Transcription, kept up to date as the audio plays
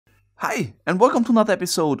Hi, and welcome to another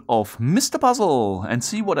episode of Mr. Puzzle, and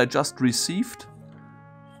see what I just received.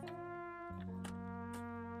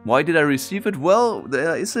 Why did I receive it? Well,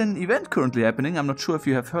 there is an event currently happening. I'm not sure if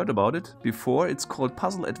you have heard about it before. It's called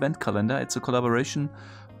Puzzle Advent Calendar. It's a collaboration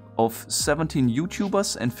of 17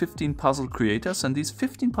 YouTubers and 15 puzzle creators, and these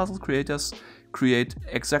 15 puzzle creators create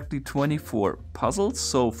exactly 24 puzzles.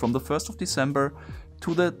 So from the 1st of December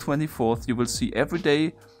to the 24th, you will see every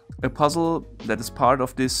day a puzzle that is part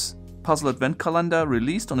of this Puzzle Advent Calendar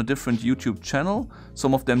released on a different YouTube channel.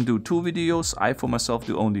 Some of them do 2 videos, I for myself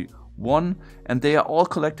do only 1, and they are all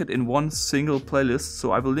collected in one single playlist. So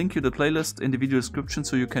I will link you the playlist in the video description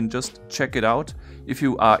so you can just check it out if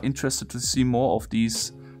you are interested to see more of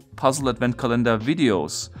these Puzzle Advent Calendar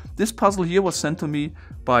videos. This puzzle here was sent to me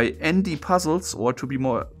by NDPuzzles, or to be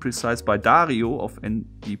more precise by Dario of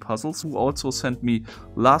NDPuzzles, who also sent me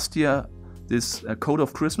last year this Code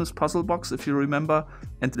of Christmas puzzle box, if you remember,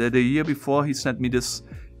 and the year before he sent me this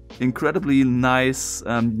incredibly nice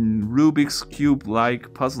Rubik's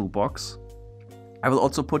Cube-like puzzle box. I will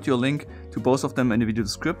also put your link to both of them in the video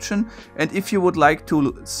description, and if you would like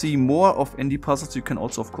to see more of NDPuzzles, you can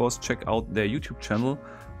also of course check out their YouTube channel.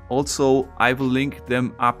 Also, I will link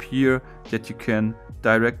them up here that you can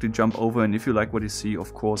directly jump over, and if you like what you see,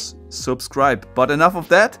 of course subscribe. But enough of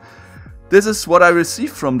that. This is what I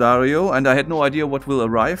received from Dario, and I had no idea what will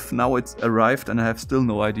arrive. Now it's arrived and I have still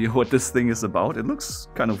no idea what this thing is about. It looks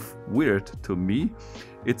kind of weird to me.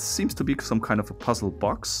 It seems to be some kind of a puzzle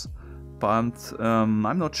box, but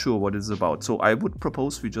I'm not sure what it's about. So I would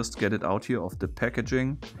propose we just get it out here of the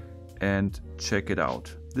packaging and check it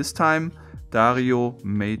out. This time Dario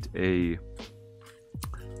made a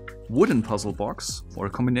wooden puzzle box, or a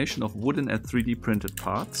combination of wooden and 3D printed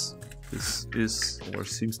parts. This is, or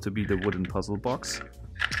seems to be, the wooden puzzle box.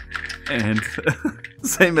 And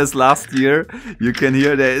same as last year, you can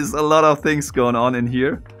hear there is a lot of things going on in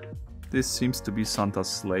here. This seems to be Santa's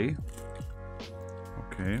sleigh.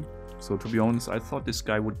 Okay, so to be honest, I thought this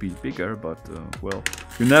guy would be bigger, but well,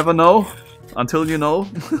 you never know until you know.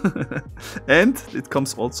 And it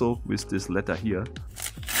comes also with this letter here.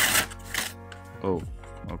 Oh,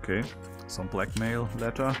 okay, some blackmail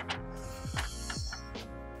letter.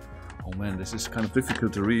 Oh man, this is kind of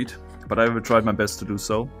difficult to read, but I will try my best to do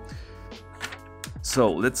so.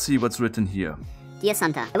 So, let's see what's written here. Dear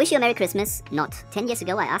Santa, I wish you a Merry Christmas. Not 10 years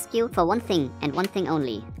ago I asked you for one thing and one thing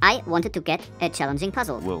only. I wanted to get a challenging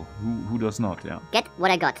puzzle. Well, who does not, yeah. Get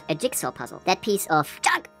what I got, a jigsaw puzzle. That piece of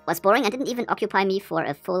junk was boring and didn't even occupy me for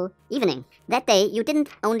a full evening. That day, you didn't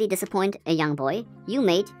only disappoint a young boy, you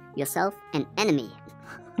made yourself an enemy.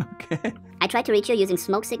 Okay. I tried to reach you using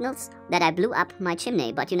smoke signals that I blew up my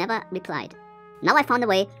chimney, but you never replied. Now I found a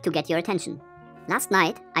way to get your attention. Last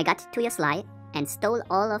night, I got to your sleigh and stole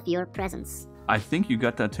all of your presents. I think you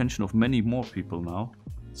got the attention of many more people now.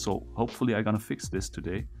 So hopefully I'm gonna fix this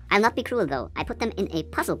today. I'll not be cruel though. I put them in a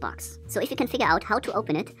puzzle box. So if you can figure out how to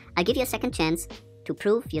open it, I'll give you a second chance to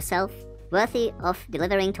prove yourself worthy of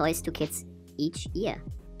delivering toys to kids each year.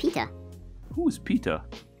 Peter. Who is Peter?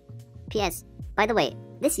 P.S. By the way,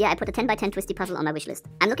 this year I put a 10 by 10 twisty puzzle on my wishlist.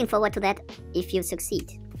 I'm looking forward to that if you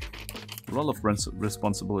succeed. A lot of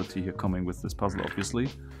responsibility here coming with this puzzle, obviously.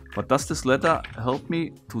 But does this letter help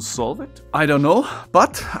me to solve it? I don't know,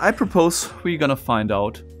 but I propose we're gonna find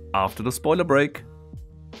out after the spoiler break.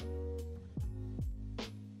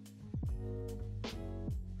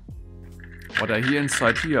 What I hear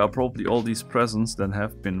inside here are probably all these presents that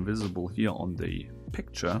have been visible here on the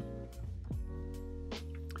picture,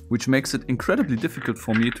 which makes it incredibly difficult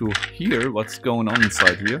for me to hear what's going on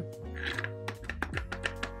inside here.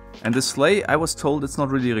 And the sleigh, I was told it's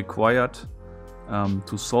not really required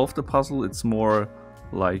to solve the puzzle. It's more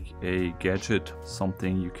like a gadget,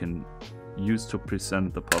 something you can use to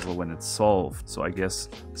present the puzzle when it's solved. So I guess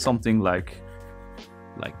something like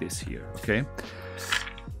this here, okay?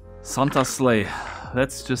 Santa's sleigh.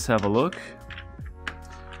 Let's just have a look.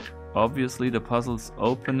 Obviously the puzzle's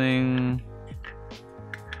opening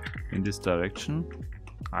in this direction.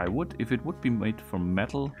 If it would be made from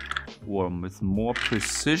metal or with more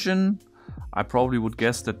precision, I probably would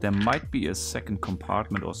guess that there might be a second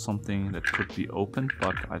compartment or something that could be opened,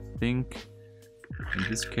 but I think in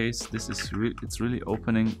this case this is it's really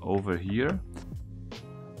opening over here.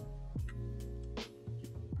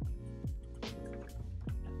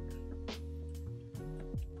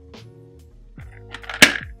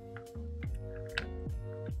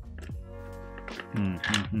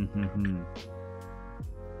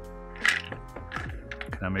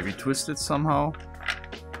 Can I maybe twist it somehow?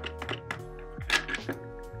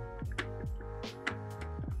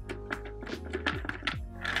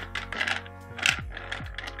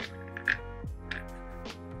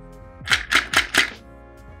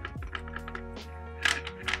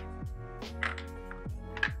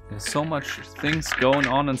 so much things going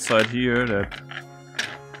on inside here that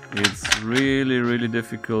it's really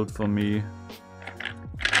difficult for me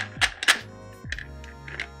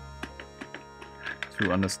to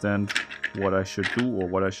understand what I should do or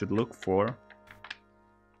what I should look for.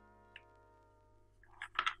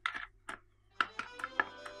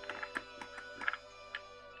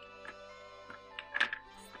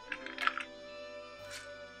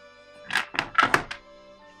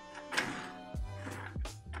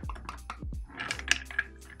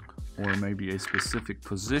 Or maybe a specific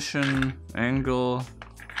position, angle.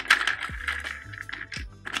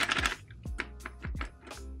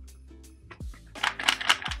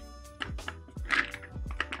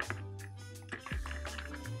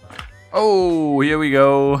 Oh, here we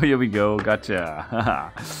go,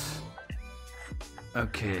 gotcha.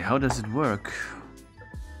 Okay, how does it work?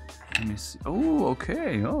 Let me see. Oh,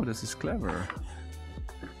 okay, oh, this is clever.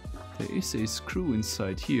 There is a screw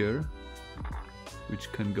inside here,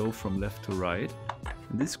 which can go from left to right.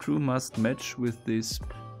 And this screw must match with this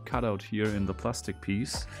cutout here in the plastic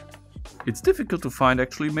piece. It's difficult to find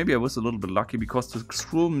actually, maybe I was a little bit lucky because the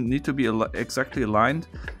screw need to be exactly aligned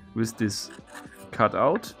with this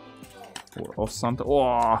cutout. Or of Santa.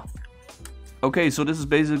 Oh. Okay, so this is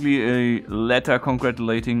basically a letter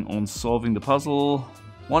congratulating on solving the puzzle.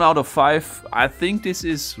 1 out of 5. I think this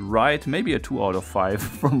is right. Maybe a 2 out of 5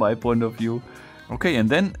 from my point of view. Okay, and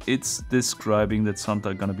then it's describing that Santa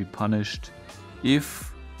are gonna be punished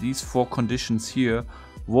if these 4 conditions here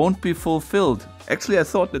won't be fulfilled. Actually, I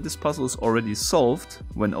thought that this puzzle is already solved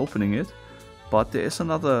when opening it, but there is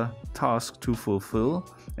another task to fulfill,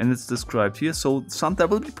 and it's described here. So Santa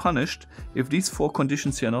will be punished if these 4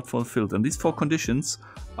 conditions here are not fulfilled. And these 4 conditions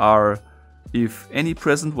are: if any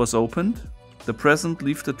present was opened, the present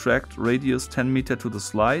leave the tract radius 10 meter to the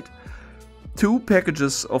slide, 2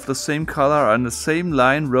 packages of the same color are in the same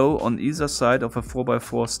line row on either side of a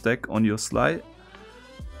 4x4 stack on your slide,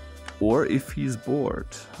 or if he's bored.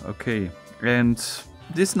 Okay, and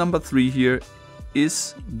this number 3 here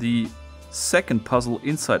is the second puzzle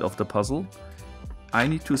inside of the puzzle. I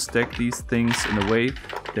need to stack these things in a way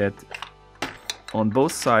that on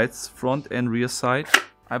both sides, front and rear side,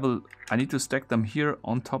 I need to stack them here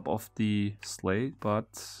on top of the sleigh, but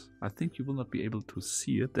I think you will not be able to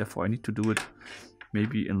see it, therefore I need to do it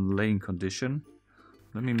maybe in laying condition.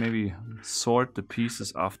 Let me maybe sort the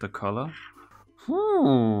pieces after color.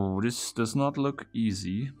 Whew, this does not look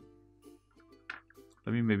easy.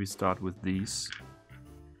 Let me maybe start with these.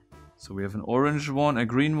 So we have an orange one, a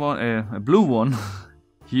green one, a blue one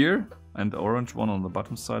here, and the orange one on the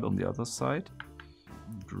bottom side on the other side.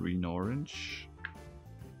 Green, orange.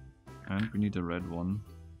 And we need a red one.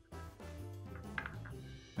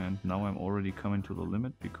 And now I'm already coming to the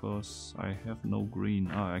limit because I have no green.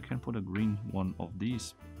 Ah, I can put a green one of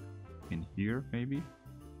these in here, maybe.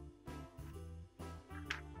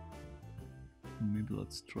 Maybe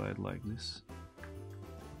let's try it like this.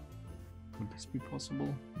 Would this be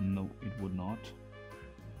possible? No, it would not.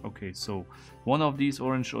 Okay, so one of these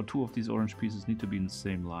orange or 2 of these orange pieces need to be in the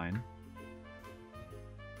same line.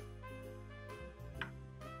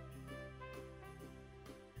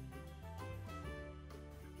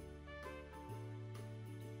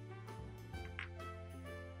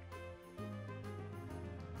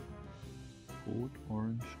 Gold,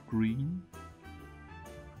 orange, green,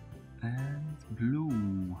 and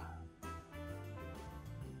blue.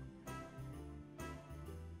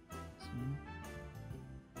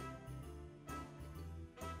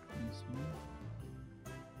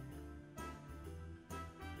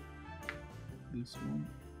 This one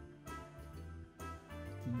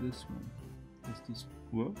and this one. Does this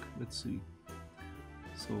work? Let's see.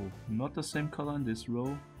 So not the same color in this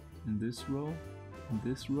row, in this row, in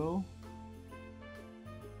this row,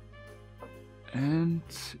 and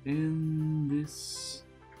in this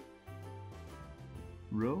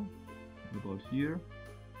row. What about here?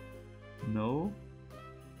 No,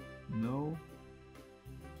 no,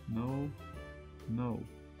 no, no.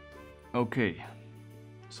 Okay.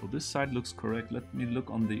 So this side looks correct. Let me look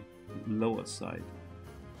on the lower side.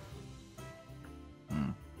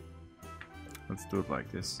 Let's do it like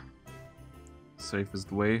this. Safest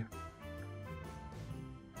way.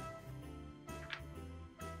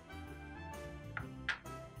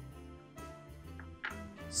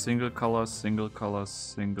 Single colors, single colors,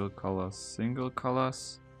 single colors, single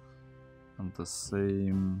colors. And the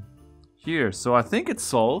same here. So I think it's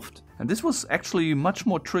solved. And this was actually much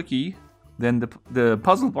more tricky than the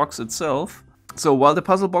puzzle box itself. So while the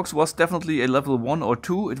puzzle box was definitely a level 1 or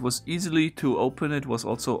 2, it was easily to open. It was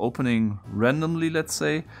also opening randomly, let's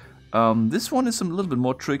say. This one is a little bit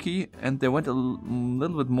more tricky, and they went a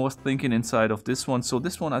little bit more thinking inside of this one. So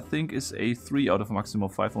this one I think is a 3 out of maximum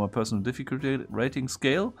 5 on my personal difficulty rating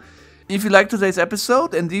scale. If you liked today's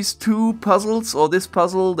episode and these 2 puzzles, or this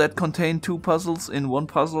puzzle that contained 2 puzzles in one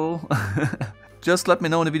puzzle, just let me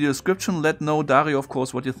know in the video description. Let know Dario, of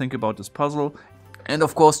course, what you think about this puzzle. And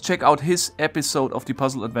of course, check out his episode of the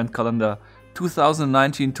Puzzle Advent Calendar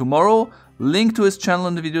 2019 tomorrow. Link to his channel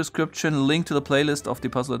in the video description, link to the playlist of the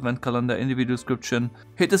Puzzle Advent Calendar in the video description.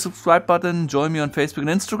 Hit the subscribe button, join me on Facebook and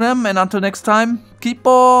Instagram, and until next time, keep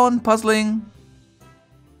on puzzling!